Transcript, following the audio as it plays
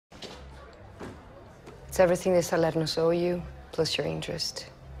everything the Salernos owe you, plus your interest.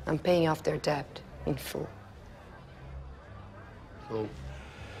 I'm paying off their debt in full. So,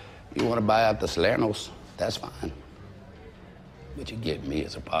 you want to buy out the Salernos? That's fine. But you get me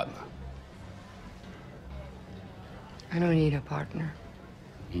as a partner. I don't need a partner.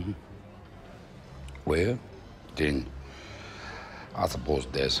 Mm-hmm. Well, then, I suppose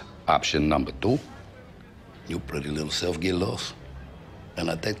there's option number 2. Your pretty little self get lost, and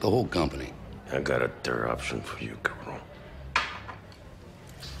I take the whole company. I got a third option for you, cabrón.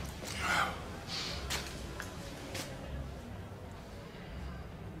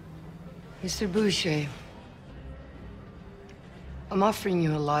 Mr. Bouchet, I'm offering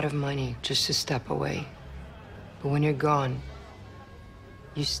you a lot of money just to step away. But when you're gone,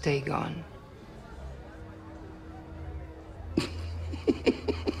 you stay gone.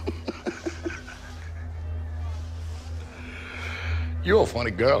 You're a funny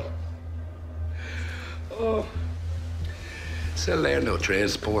girl. Oh, Salerno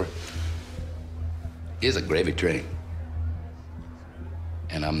Transport is a gravy train.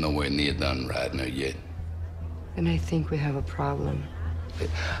 And I'm nowhere near done riding her yet. And I think we have a problem.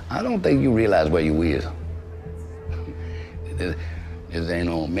 I don't think you realize where you is. This ain't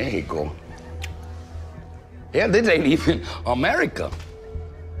on Mexico. Yeah, this ain't even America.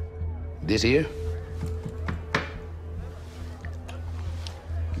 This here,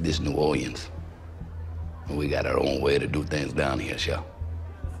 this New Orleans. We got our own way to do things down here, sure.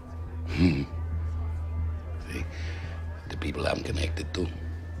 See, the people I'm connected to,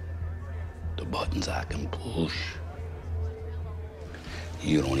 the buttons I can push,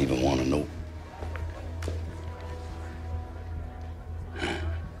 you don't even want to know.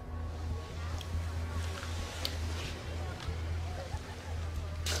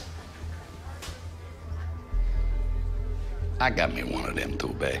 I got me one of them too,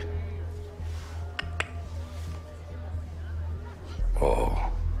 babe.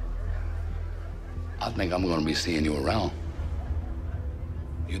 Oh, I think I'm gonna be seeing you around.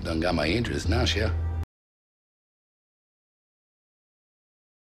 You done got my interest now, Chef.